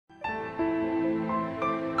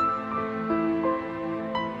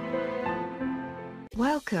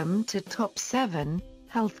Welcome to Top 7,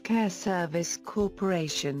 Healthcare Service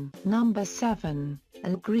Corporation. Number 7,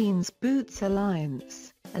 Walgreens Boots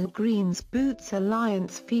Alliance. Walgreens Boots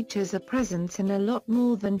Alliance features a presence in a lot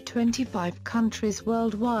more than 25 countries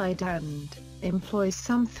worldwide and employs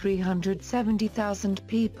some 370,000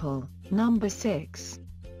 people. Number 6,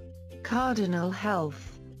 Cardinal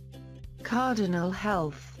Health. Cardinal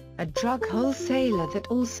Health, a drug wholesaler that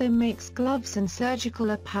also makes gloves and surgical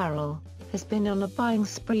apparel, has been on a buying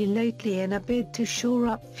spree lately in a bid to shore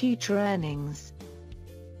up future earnings.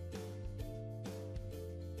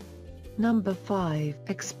 Number 5,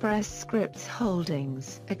 Express Scripts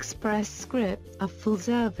Holdings. Express Scripts, a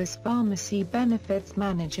full-service pharmacy benefits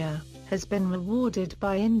manager, has been rewarded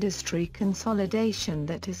by industry consolidation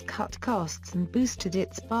that has cut costs and boosted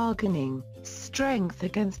its bargaining strength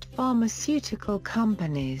against pharmaceutical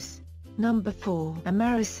companies. Number 4,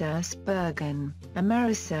 AmerisourceBergen.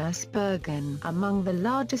 AmerisourceBergen, among the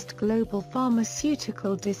largest global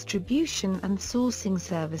pharmaceutical distribution and sourcing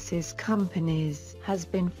services companies, has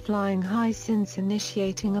been flying high since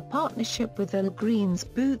initiating a partnership with Walgreens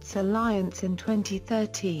Boots Alliance in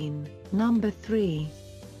 2013. Number 3,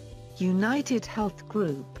 UnitedHealth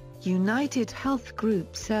Group. UnitedHealth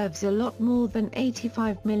Group serves a lot more than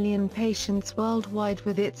 85 million patients worldwide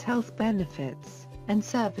with its health benefits and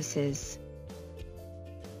services.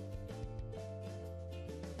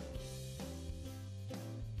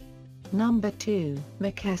 Number 2,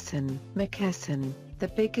 McKesson. McKesson, the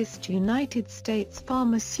biggest United States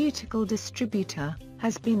pharmaceutical distributor,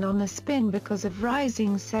 has been on a spin because of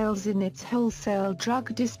rising sales in its wholesale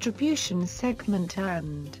drug distribution segment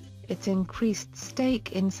and its increased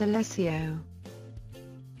stake in Celosia.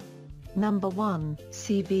 Number 1,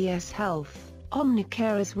 CVS Health.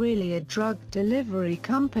 Omnicare is really a drug delivery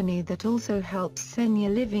company that also helps senior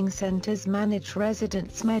living centers manage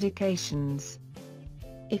residents' medications.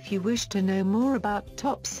 If you wish to know more about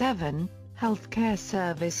Top 7, Healthcare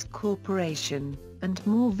Service Corporation, and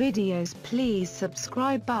more videos, please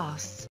subscribe us.